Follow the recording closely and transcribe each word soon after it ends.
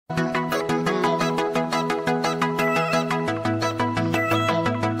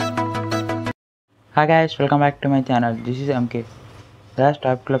Hi guys, welcome back to my channel. This is MK. Guys,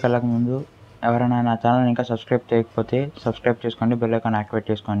 టాపిక్లోకి వెళ్ళక ముందు ఎవరైనా నా ఛానల్ ఇంకా సబ్స్క్రైబ్ చేయకపోతే సబ్స్క్రైబ్ చేసుకోండి, బెల్ ఐకాన్ యాక్టివేట్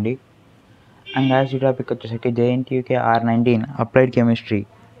చేసుకోండి. అండ్ గాయస్, ఈ టాపిక్ వచ్చేసరికి జేఎన్టీయూకే R19 అప్లైడ్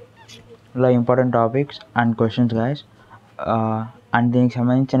కెమిస్ట్రీలో important topics and questions guys. And దీనికి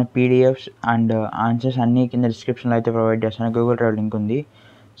సంబంధించిన పీడిఎఫ్స్ అండ్ ఆన్సర్స్ అన్నీ కింద డిస్క్రిప్షన్లో అయితే ప్రొవైడ్ చేస్తాను. గూగుల్ డ్రైవ్ లింక్ ఉంది.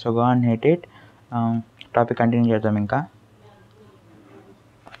 So go and hit it. Topic continue చేద్దాం. ఇంకా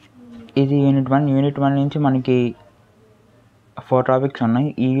ఇది యూనిట్ వన్ నుంచి మనకి 4 టాపిక్స్ ఉన్నాయి.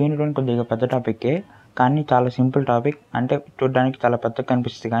 ఈ యూనిట్ 1 కొద్దిగా పెద్ద టాపిక్కే, కానీ చాలా సింపుల్ టాపిక్. అంటే చూడడానికి చాలా పెద్దగా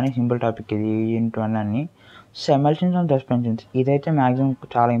కనిపిస్తుంది, కానీ సింపుల్ టాపిక్ ఇది యూనిట్ 1 అన్ని. సో ఎమల్షన్స్ అండ్ సస్పెన్షన్స్ ఇదైతే మ్యాక్సిమం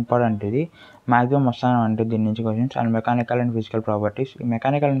చాలా ఇంపార్టెంట్. ఇది మ్యాక్సిమం వస్తాను అంటే దీని నుంచి questions. And mechanical and physical properties. ఈ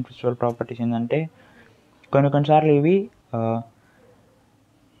మెకానికల్ అండ్ ఫిజికల్ ప్రాపర్టీస్ ఏంటంటే కొన్నిసార్లు ఇవి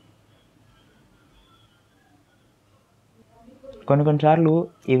కొన్నిసార్లు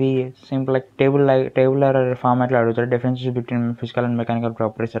ఇవి సింపుల్ లైక్ టేబులర్ ఫార్మాట్లో అడుగుతాడు. Differences between physical and mechanical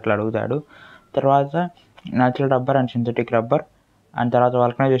properties అట్లా అడుగుతాడు. తర్వాత natural rubber and synthetic rubber, and తర్వాత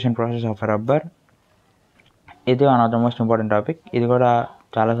వల్కనైజేషన్ ప్రాసెస్ ఆఫ్ రబ్బర్. ఇది one of the most important topic. ఇది కూడా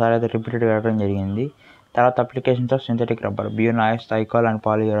చాలాసార్లు అయితే రిపీటెడ్గా అడగడం జరిగింది. తర్వాత applications of synthetic rubber, బ్యూనాయిస్, థైకాల్ and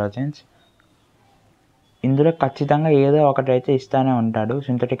పాలియూరాథెన్స్. ఇందులో ఖచ్చితంగా ఏదో ఒకటైతే ఇస్తానే ఉంటాడు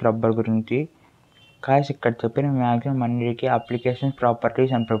సింథటిక్ రబ్బర్ గురించి. కాస్ ఇక్కడ చెప్పిన మ్యాక్సిమం అన్నిటికీ అప్లికేషన్స్,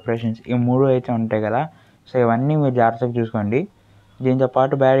 ప్రాపర్టీస్ అండ్ ప్రిపరేషన్స్ ఈ 3 అయితే ఉంటాయి కదా. సో ఇవన్నీ మీరు జాగ్రత్తగా చూసుకోండి. దీంతో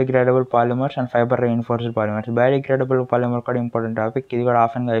పాటు biodegradable polymers and fibre reinforced polymers. Biodegradable polymer కూడా ఇంపార్టెంట్ టాపిక్. ఇది కూడా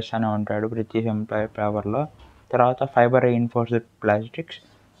ఆఫెన్గా ఇస్తూనే ఉంటాడు ప్రతి పేపర్లో. తర్వాత ఫైబర్ రీఇన్ఫోర్స్డ్ ప్లాస్టిక్స్.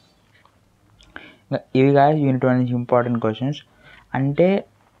 ఇవి కాదు యూనిట్ 1 నుంచి ఇంపార్టెంట్ క్వశ్చన్స్. అంటే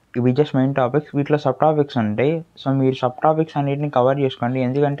ఇవి జస్ట్ మెయిన్ టాపిక్స్. వీటిలో సబ్ టాపిక్స్ ఉంటాయి. సో మీరు సబ్ టాపిక్స్ అన్నిటిని కవర్ చేసుకోండి.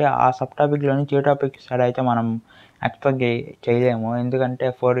 ఎందుకంటే ఆ సబ్ టాపిక్లో నుంచి ఏ టాపిక్ ఇస్తాడో అయితే మనం ఎక్స్పెక్ట్ చేయలేము. ఎందుకంటే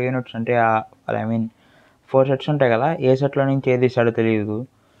 4 యూనిట్స్ ఉంటాయి. 4 సెట్స్ ఉంటాయి కదా. ఏ సెట్లో నుంచి ఏది ఇస్తాడో తెలియదు.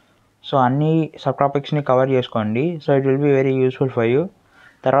 సో అన్ని సబ్ టాపిక్స్ని కవర్ చేసుకోండి. So it will be very useful for you.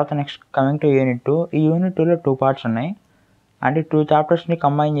 తర్వాత నెక్స్ట్ కమింగ్ టు యూనిట్ 2. ఈ యూనిట్ 2లో 2 పార్ట్స్ ఉన్నాయి. అంటే 2 చాప్టర్స్ని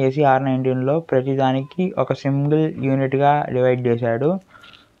కంబైన్ చేసి R19లో ప్రతిదానికి ఒక సింగిల్ యూనిట్గా డివైడ్ చేశాడు.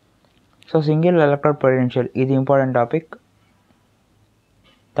 సో సింగిల్ ఎలక్ట్రోడ్ పొటెన్షియల్ ఇది ఇంపార్టెంట్ టాపిక్.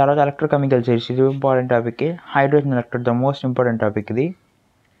 తర్వాత ఎలక్ట్రోకెమికల్ సిరీస్ ఇది important topic. Hydrogen electrode the most important topic ఇది.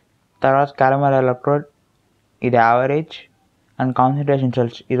 తర్వాత క్యారమల్ ఎలక్ట్రోడ్ ఇది యావరేజ్ అండ్ కాన్సన్ట్రేషన్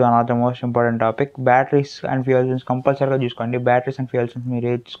సెల్స్ ఇది one of the most important topic. Batteries and fuel cells కంపల్సరీగా చూసుకోండి. Batteries and fuel cells మీరు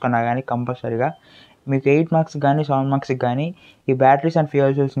ఏది చూసుకున్నా కానీ కంపల్సరీగా మీకు 8 మార్క్స్ కానీ 7 మార్క్స్కి కానీ ఈ బ్యాటరీస్ అండ్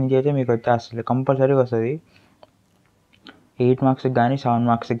ఫ్యూయల్ సెల్స్ నుంచి అయితే మీకు వచ్చేస్తుంది, కంపల్సరీగా వస్తుంది. 8 మార్క్స్కి కానీ 7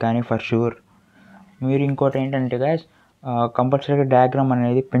 మార్క్స్కి కానీ ఫర్ షూర్. మీరు ఇంకోటి ఏంటంటే గైస్, కంపల్సరీగా డయాగ్రామ్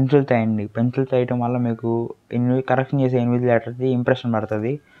అనేది పెన్సిల్తో వేయండి. పెన్సిల్తో వేయటం వల్ల మీకు కరెక్షన్ చేసే ఇన్విజిలేటర్ది ఇంప్రెషన్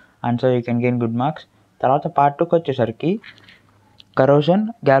పడుతుంది. And so you can gain good marks. తర్వాత పార్ట్ 2కి వచ్చేసరికి corrosion,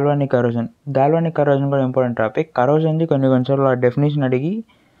 galvanic corrosion. Galvanic corrosion కూడా ఇంపార్టెంట్ టాపిక్. కరోజన్ది కొన్నిసార్లు డెఫినేషన్ అడిగి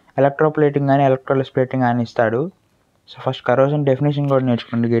ఎలక్ట్రోప్లేటింగ్ కానీ ఎలక్ట్రోలెస్ ప్లేటింగ్ కానీ ఇస్తాడు. సో ఫస్ట్ కరోజన్ డెఫినేషన్ కూడా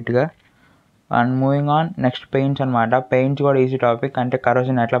నేర్చుకోండి గట్టిగా. And moving on next paints అనమాట. పెయింట్స్ కూడా ఈజీ టాపిక్. అంటే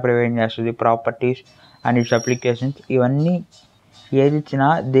కరోజన్ ఎట్లా ప్రివెంట్ చేస్తుంది, ప్రాపర్టీస్ అండ్ ఇట్స్ అప్లికేషన్స్. ఇవన్నీ ఏది ఇచ్చినా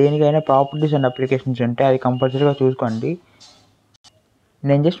దేనికైనా ప్రాపర్టీస్ అండ్ అప్లికేషన్స్ ఉంటే అది కంపల్సరీగా చూసుకోండి.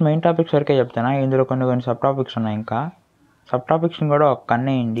 నేను జస్ట్ మెయిన్ టాపిక్స్ వరకే చెప్తాను. ఇందులో కొన్ని సబ్ టాపిక్స్ ఉన్నాయి. ఇంకా సబ్ టాపిక్స్ని కూడా ఒక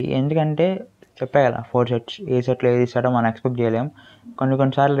కన్నేయండి. ఎందుకంటే చెప్పే కదా 4 సెట్స్. ఏ సెట్లో ఏది ఇస్తాడో మనం ఎక్స్పెక్ట్ చేయలేం.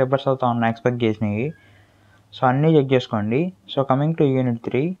 కొన్నిసార్లు రివర్స్ అవుతా ఉన్నాం ఎక్స్పెక్ట్ చేసినవి. సో అన్నీ చెక్ చేసుకోండి. So coming to unit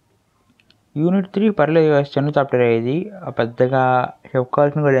 3. Unit 3 పర్లేదు, చిన్న చాప్టర్ ఇది, పెద్దగా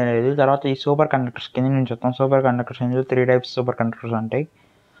చెప్పుకోవాల్సిన కూడా ఏం లేదు. తర్వాత ఈ సూపర్ కండక్టర్స్ కింద నుంచి వస్తాం. సూపర్ కండక్టర్స్ ఇందులో 3 టైప్స్ సూపర్ కండక్టర్స్ ఉంటాయి.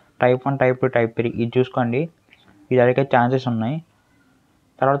 Type 1, type 2, type 3. ఇది చూసుకోండి, ఇది అడిగే ఛాన్సెస్ ఉన్నాయి.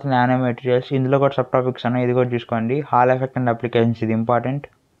 తర్వాత నానో మెటీరియల్స్, ఇందులో కూడా సబ్ టాపిక్స్ ఉన్నాయి, ఇది కూడా చూసుకోండి. హాల్ ఎఫెక్ట్ అండ్ అప్లికేషన్స్ ఇది ఇంపార్టెంట్.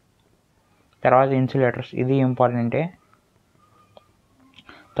 తర్వాత ఇన్సులేటర్స్ ఇది ఇంపార్టెంటే.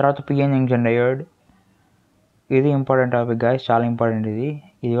 తర్వాత పిఎన్ జంక్షన్ డయోడ్ ఇది ఇంపార్టెంట్ టాపిక్ గాయస్, చాలా ఇంపార్టెంట్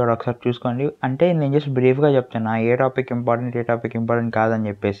ఇది కూడా ఒకసారి చూసుకోండి. అంటే నేను జస్ట్ బ్రీఫ్గా చెప్తున్నా ఏ టాపిక్ ఇంపార్టెంట్ ఏ టాపిక్ ఇంపార్టెంట్ కాదని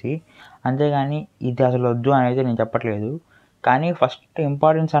చెప్పేసి. అంతేగాని ఇది అసలు వద్దు అని అయితే నేను చెప్పట్లేదు. కానీ ఫస్ట్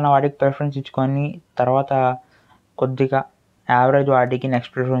ఇంపార్టెన్స్ అన్న వాటికి ప్రిఫరెన్స్ ఇచ్చుకొని తర్వాత కొద్దిగా యావరేజ్ వాటికి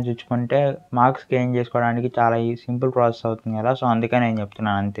నెక్స్ట్ ప్రిఫరెన్స్ ఇచ్చుకుంటే మార్క్స్ గెయిన్ చేసుకోవడానికి చాలా సింపుల్ ప్రాసెస్ అవుతుంది కదా. సో అందుకని నేను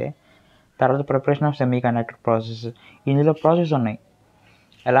చెప్తున్నాను అంతే. తర్వాత preparation of semi conductor process. ఇందులో ప్రాసెస్ ఉన్నాయి.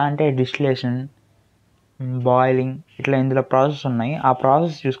 ఎలా అంటే డిస్టిలేషన్, బాయిలింగ్, ఇట్లా ఇందులో ప్రాసెస్ ఉన్నాయి. ఆ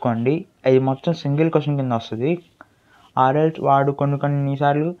ప్రాసెస్ చూసుకోండి. అది మొత్తం సింగిల్ క్వశ్చన్ కింద వస్తుంది. ఆర్ఎల్స్ వాడు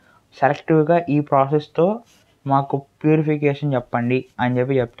కొన్నిసార్లు సెలెక్టివ్గా ఈ ప్రాసెస్తో మాకు ప్యూరిఫికేషన్ చెప్పండి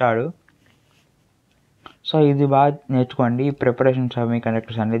అని చెప్తాడు. సో ఇది బాగా నేర్చుకోండి. ప్రిపరేషన్స్ ఆఫ్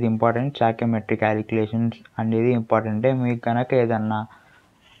సెమీకండక్టర్స్ అనేది ఇంపార్టెంట్. స్టాయికియోమెట్రీ క్యాలిక్యులేషన్స్ అనేది ఇంపార్టెంటే. మీకు కనుక ఏదన్నా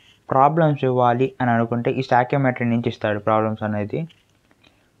ప్రాబ్లమ్స్ ఇవ్వాలి అని అనుకుంటే ఈ స్టాయికియోమెట్రీ నుంచి ఇస్తాడు ప్రాబ్లమ్స్ అనేది.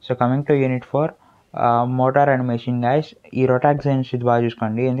 So coming to unit 4 motor and machine guys. ఈ రొటాక్సిన్స్ ఇది బాగా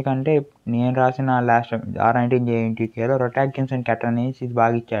చూసుకోండి. ఎందుకంటే నేను రాసిన లాస్ట్ R19 jntukలో రొటాక్సిన్స్ అండ్ కెటనీన్స్ ఇది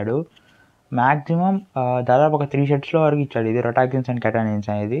బాగా ఇచ్చాడు. మ్యాక్సిమం దాదాపు ఒక 3 సెట్స్లో వరకు ఇచ్చాడు ఇది రొటాక్సిన్స్ అండ్ కెటనీన్స్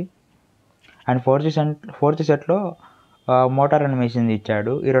అనేది. అండ్ ఫోర్త్ సెట్లో మోటార్ అండ్ మెషిన్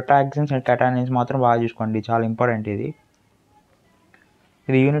ఇచ్చాడు. ఈ రొటాక్సిన్స్ అండ్ కెటనీన్స్ మాత్రం బాగా చూసుకోండి, చాలా ఇంపార్టెంట్ ఇది.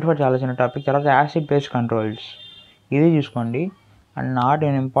 యూనిట్ 4 చాలా చిన్న టాపిక్. తర్వాత యాసిడ్ బేస్ కంట్రోల్స్ ఇది చూసుకోండి. And not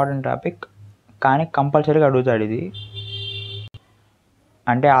an important topic, కానీ కంపల్సరీగా అడుగుతాడు ఇది.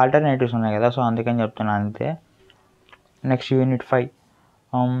 అంటే ఆల్టర్నేటివ్స్ ఉన్నాయి కదా, సో అందుకని చెప్తున్నాను అంతే. నెక్స్ట్ యూనిట్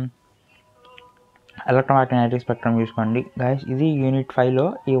 5 ఎలక్ట్రోమాగ్నెటిక్ స్పెక్ట్రమ్ చూసుకోండి గైస్. ఇది యూనిట్ 5లో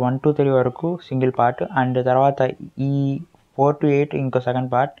ఈ 1 to 3 వరకు సింగిల్ పార్ట్, అండ్ తర్వాత ఈ 4 to 8 ఇంకో సెకండ్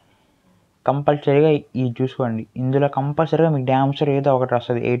పార్ట్. కంపల్సరీగా ఇది చూసుకోండి. ఇందులో కంపల్సరీగా మీకు డ్యామ్సర్ ఏదో ఒకటి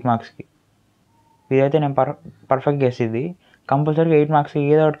వస్తుంది 8 మార్క్స్కి. ఇదైతే నేను పర్ఫెక్ట్ గెస్. ఇది కంపల్సరీగా 8 మార్క్స్కి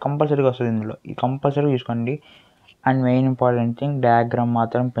ఏదో ఒకటి కంపల్సరీగా వస్తుంది ఇందులో. ఇది కంపల్సరీగా చూసుకోండి. And main important thing, diagram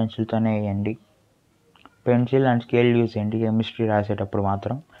మాత్రం పెన్సిల్తోనే వేయండి. పెన్సిల్ అండ్ స్కేల్ యూజ్ చేయండి కెమిస్ట్రీ రాసేటప్పుడు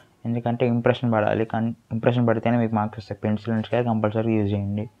మాత్రం, ఎందుకంటే ఇంప్రెషన్ పడాలి. కానీ ఇంప్రెషన్ పడితేనే మీకు మార్క్స్ వస్తాయి. Pencil and scale compulsory use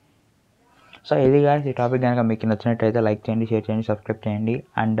చేయండి. సో ఇది గాయ్స్, ఈ టాపిక్ కనుక మీకు నచ్చినట్టయితే లైక్ చేయండి, షేర్ చేయండి, సబ్స్క్రైబ్ చేయండి.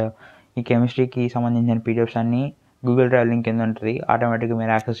 అండ్ ఈ కెమిస్ట్రీకి సంబంధించిన పీడిఎఫ్స్ అన్నీ గూగుల్ డ్రైవ్ లింక్ కింద ఉంటుంది, ఆటోమేటిక్గా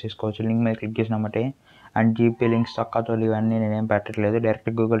మీరు యాక్సెస్ చేసుకోవచ్చు లింక్ మీద క్లిక్ చేసినామంటే. అండ్ జీపీ లింక్స్ తొక్కతోలు ఇవన్నీ నేనేం పెట్టట్లేదు, డైరెక్ట్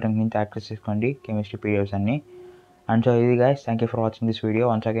గూగుల్ లింక్ నుంచి యాక్సెస్ చేసుకోండి కెమిస్ట్రీ పీడిఎఫ్స్ అన్నీ. అండ్ సో ఇది guys, thank you for watching this video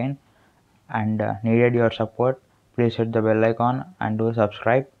once again. And needed your support. Please hit the bell icon and do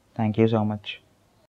subscribe. Thank you so much.